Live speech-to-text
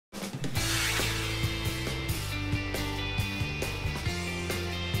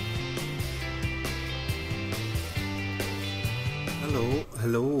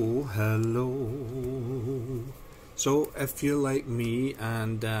Hello. So if you're like me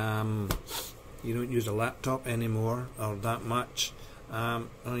and you don't use a laptop anymore or that much, I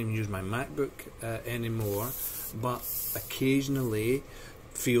don't even use my MacBook anymore, but occasionally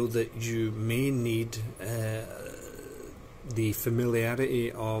feel that you may need the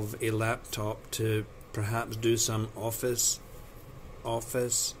familiarity of a laptop to perhaps do some office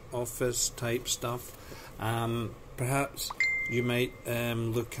type stuff. Perhaps you might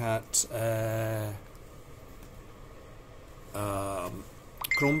look at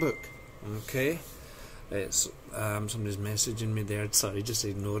Chromebook. Okay, it's somebody's messaging me there. Sorry, just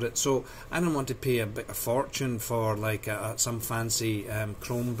ignore it. So I don't want to pay a fortune for like some fancy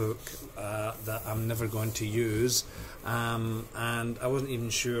Chromebook that I'm never going to use, and I wasn't even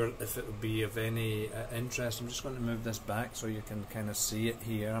sure if it would be of any interest. I'm just going to move this back so you can kind of see it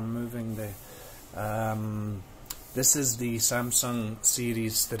here. I'm moving the this is the Samsung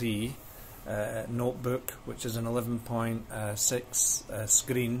Series 3 notebook, which is an 11.6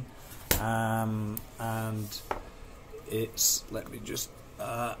 screen, and it's, let me just,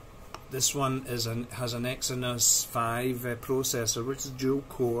 this one is has an Exynos 5 processor, which is dual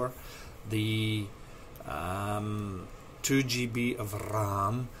core, the 2 GB of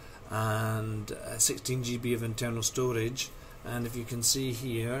RAM and 16 GB of internal storage. And if you can see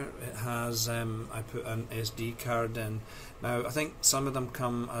here, it has I put an SD card in. Now I think some of them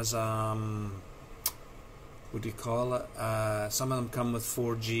come as what do you call it? Some of them come with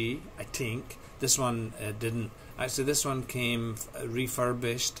 4G. I think this one didn't. Actually, this one came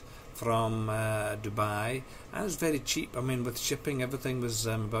refurbished from Dubai, and it was very cheap. I mean, with shipping, everything was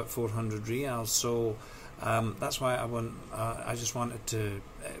about 400 riyals. So that's why I just wanted to,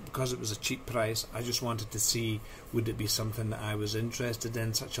 because it was a cheap price, I just wanted to see would it be something that I was interested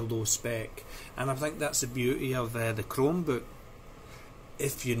in, such a low spec. And I think that's the beauty of the Chromebook.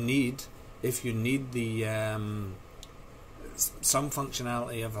 If you need the some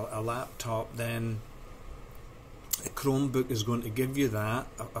functionality of a laptop, then a Chromebook is going to give you that.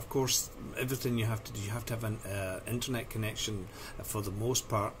 Of course, everything you have to do, you have to have an internet connection for the most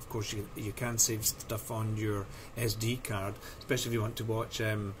part. Of course, you can save stuff on your SD card, especially if you want to watch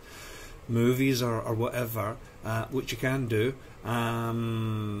movies or whatever, which you can do.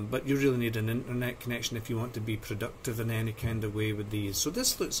 But you really need an internet connection if you want to be productive in any kind of way with these. So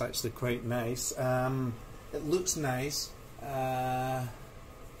this looks actually quite nice. It looks nice.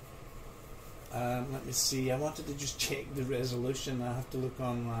 Let me see, I wanted to just check the resolution. I have to look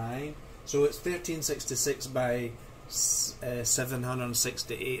online. So it's 1366 by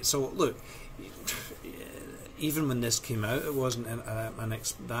 768. So look, even when this came out, it wasn't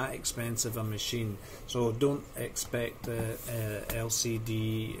that expensive a machine. So don't expect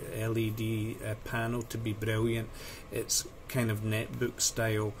LCD, LED panel to be brilliant. It's kind of netbook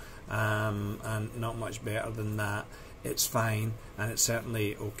style, and not much better than that. It's fine, and it's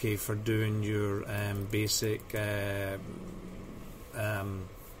certainly okay for doing your basic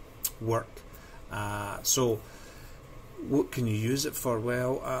work. So what can you use it for?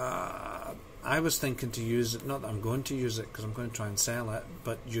 Well, I was thinking to use it, not that I'm going to use it because I'm going to try and sell it,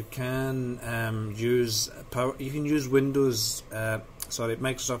 but you can use Windows,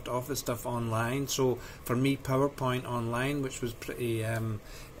 Microsoft Office stuff online. So for me, PowerPoint online, which was pretty,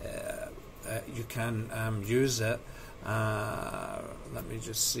 you can use it. Let me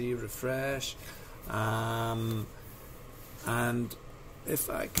just see, refresh, and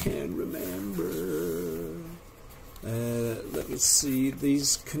if I can remember, let me see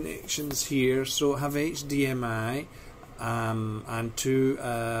these connections here. So have HDMI and two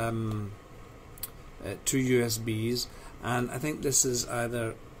USBs, and I think this is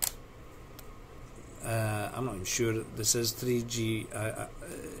either I'm not even sure that this is 3G.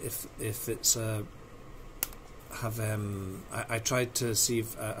 If it's I tried to see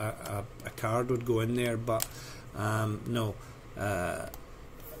if a card would go in there, but no.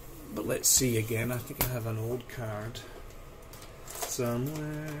 But let's see again. I think I have an old card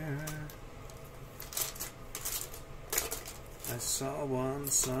somewhere. I saw one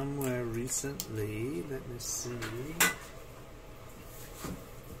somewhere recently. Let me see.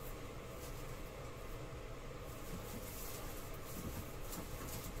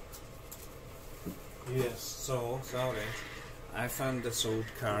 Yes, so, sorry. I found this old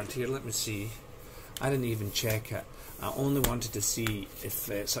card here. Let me see. I didn't even check it. I only wanted to see if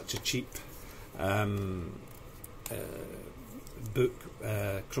such a cheap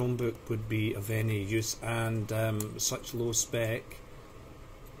Chromebook would be of any use, and such low spec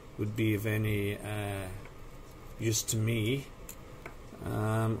would be of any use to me.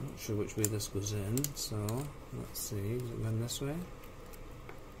 I'm not sure which way this goes in, so let's see. Is it going this way?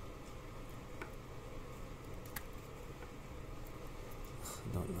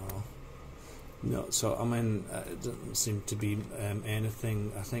 No, so I mean, it doesn't seem to be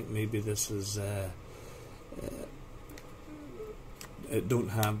anything. I think maybe this is. It don't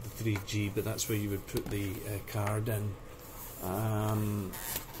have the 3G, but that's where you would put the card in.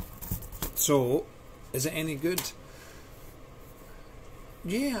 So, is it any good?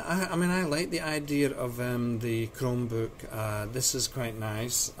 Yeah, I mean, I like the idea of the Chromebook. This is quite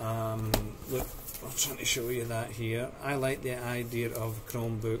nice. Look, I'm trying to show you that here. I like the idea of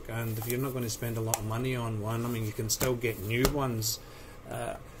Chromebook, and if you're not going to spend a lot of money on one, I mean, you can still get new ones,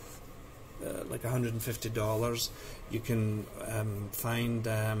 like $150. You can find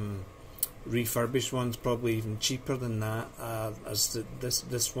refurbished ones probably even cheaper than that.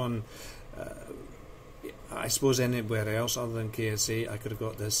 This one. I suppose anywhere else other than KSA I could have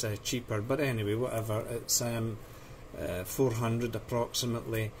got this cheaper, but anyway, whatever. It's 400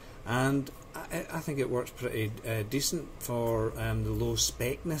 approximately, and I think it works pretty decent for the low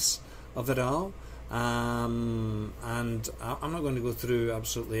specness of it all. And I'm not going to go through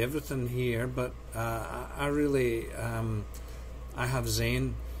absolutely everything here, but I really I have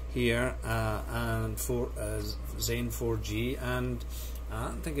Zen here and Zen 4G, and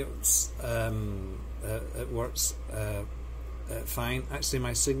I think it's it works fine. Actually,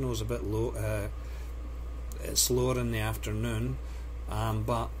 my signal is a bit low. It's slower in the afternoon,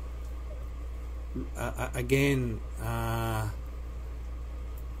 but again,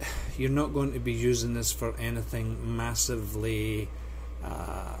 you're not going to be using this for anything massively,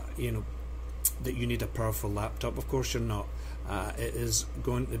 you know, that you need a powerful laptop. Of course, you're not. It is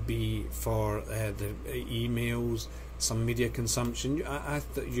going to be for the emails, some media consumption. I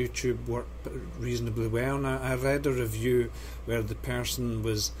thought YouTube worked reasonably well. Now, I read a review where the person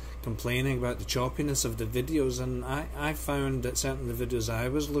was complaining about the choppiness of the videos, and I found that certainly the videos I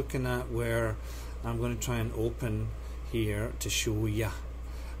was looking at were, I'm going to try and open here to show you,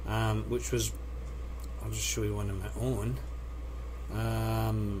 which was, I'll just show you one of my own.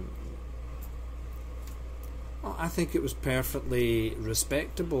 Well, I think it was perfectly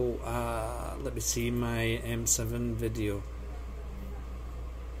respectable. Let me see my M7 video.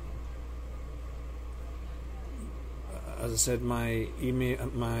 As I said, my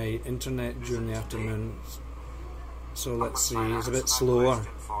internet during the afternoon. So let's see, it's a bit slower.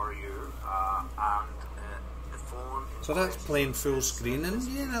 So that's playing full screen, and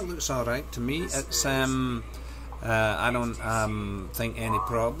yeah, that looks alright to me. It's I don't think any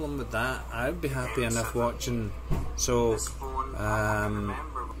problem with that. I'd be happy enough watching. So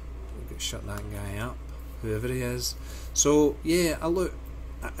shut that guy up, whoever he is. So yeah, I look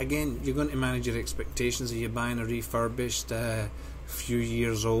again. You're going to manage your expectations. If you're buying a refurbished, few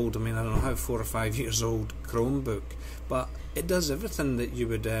years old. I mean, I don't know how 4 or 5 years old Chromebook, but it does everything that you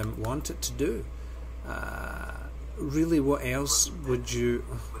would want it to do. Really, what else would you?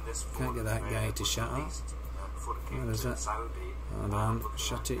 Can't get that guy to shut up. What is it? Hold on,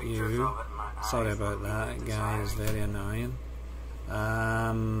 shut it you. Sorry about that, that guy is very annoying.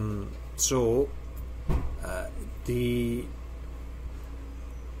 So,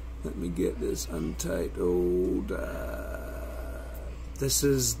 let me get this untitled. This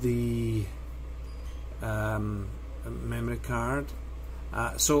is the memory card.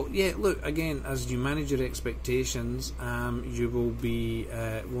 So yeah, look, again, as you manage your expectations, you will be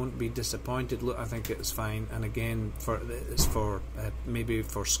won't be disappointed. Look, I think it's fine, and again, it's for maybe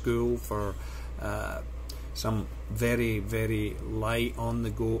for school, for some very, very light on the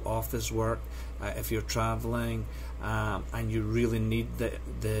go office work. If you're traveling and you really need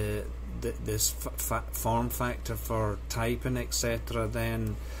this form factor for typing, etc.,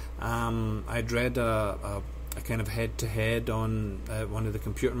 then I'd read a kind of head-to-head on one of the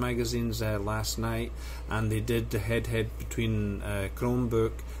computer magazines last night, and they did the head-to-head between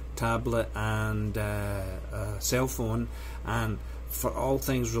Chromebook, tablet and cell phone, and for all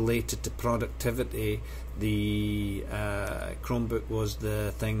things related to productivity, the Chromebook was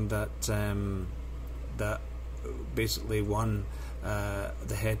the thing that that basically won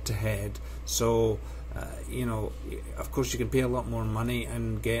the head-to-head. So you know, of course you can pay a lot more money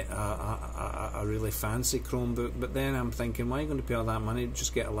and get a really fancy Chromebook, but then I'm thinking, why are you going to pay all that money?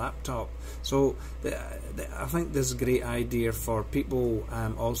 Just get a laptop. So I think this is a great idea for people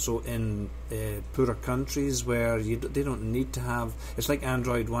also in poorer countries where they don't need to have, it's like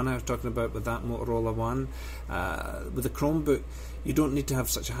Android One I was talking about with that Motorola One. With the Chromebook, you don't need to have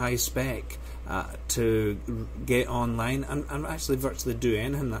such a high spec to get online and actually virtually do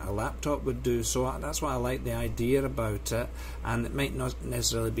anything that a laptop would do. So that's what I like the idea about it, and it might not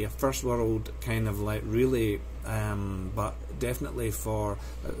necessarily be a first world kind of like really, but definitely for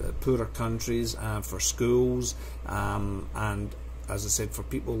poorer countries, for schools, and as I said, for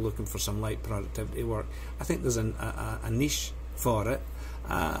people looking for some light productivity work, I think there's a niche for it,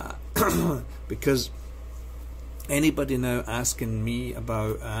 because anybody now asking me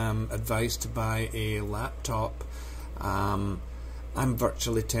about advice to buy a laptop, I'm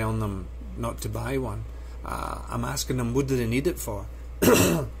virtually telling them not to buy one. I'm asking them, what do they need it for?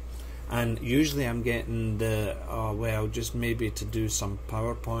 And usually I'm getting the, oh well, just maybe to do some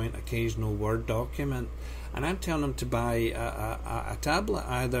PowerPoint, occasional Word document. And I'm telling them to buy a tablet,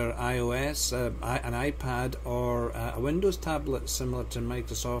 either iOS, an iPad, or a Windows tablet similar to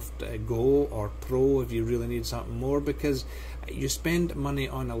Microsoft Go or Pro if you really need something more, because you spend money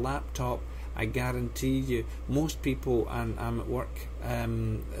on a laptop, I guarantee you, most people, and I'm at work,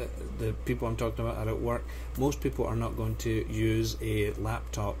 the people I'm talking about are at work, most people are not going to use a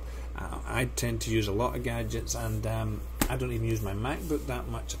laptop. I tend to use a lot of gadgets, and I don't even use my MacBook that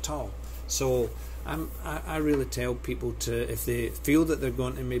much at all. So I really tell people to, if they feel that they're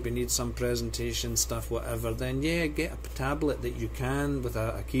going to maybe need some presentation stuff, whatever, then yeah, get a tablet that you can, with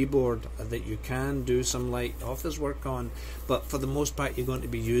a keyboard that you can do some light office work on. But for the most part, you're going to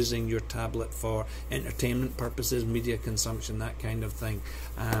be using your tablet for entertainment purposes, media consumption, that kind of thing.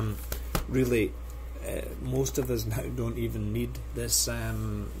 Really, most of us now don't even need this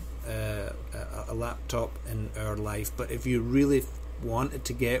a laptop in our life. But if you really wanted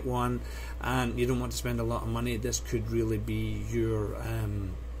to get one and you don't want to spend a lot of money, this could really be your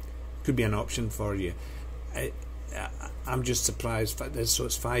could be an option for you. I'm just surprised. So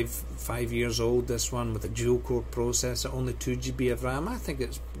it's five years old, this one, with a dual core processor, only 2 GB of RAM. I think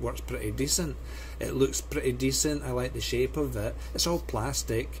it works pretty decent. It looks pretty decent. I like the shape of it. It's all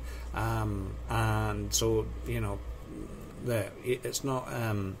plastic, and so, you know, it's not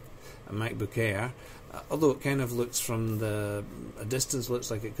a MacBook Air, although it kind of looks, from a distance,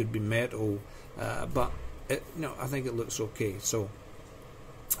 looks like it could be metal, but I think it looks okay. So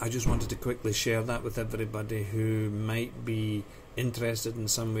I just wanted to quickly share that with everybody who might be interested in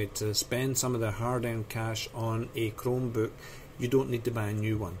some way to spend some of their hard-earned cash on a Chromebook. You don't need to buy a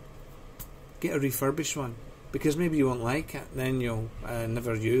new one. Get a refurbished one, because maybe you won't like it, then you'll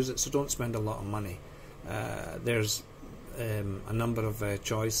never use it. So don't spend a lot of money. There's a number of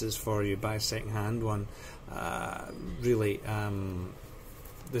choices for you. Buy a second-hand one. Really,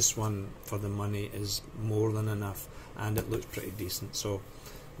 this one for the money is more than enough, and it looks pretty decent. So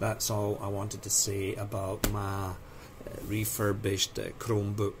that's all I wanted to say about my refurbished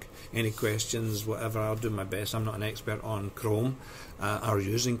Chromebook. Any questions, whatever, I'll do my best. I'm not an expert on Chrome or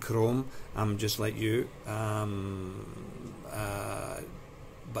using Chrome. I'm just like you.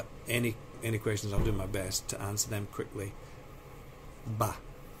 But any questions, I'll do my best to answer them quickly. Bye.